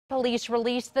Police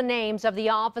released the names of the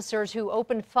officers who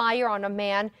opened fire on a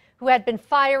man who had been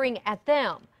firing at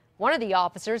them. One of the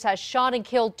officers has shot and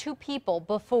killed 2 people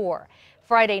before.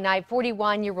 Friday night,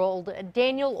 41-year-old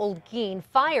Daniel Olguin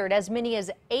fired as many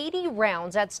as 80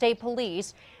 rounds at state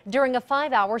police during a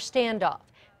 5-hour standoff.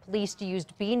 Police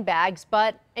used beanbags,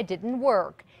 but it didn't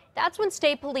work. That's when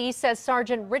state police says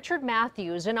Sergeant Richard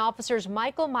Matthews and officers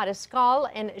Michael Mariscal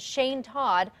and Shane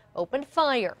Todd opened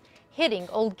fire, hitting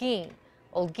Olguin.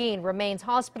 Olguin remains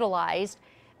hospitalized.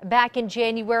 Back in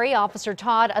January, Officer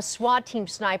Todd, a SWAT team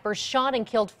sniper, shot and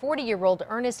killed 40-year-old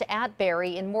Ernest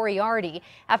Atberry in Moriarty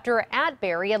after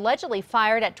Atberry allegedly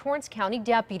fired at Torrance County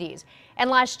deputies. And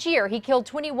last year, he killed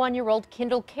 21-year-old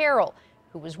Kendall Carroll,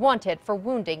 who was wanted for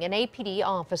wounding an APD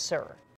officer.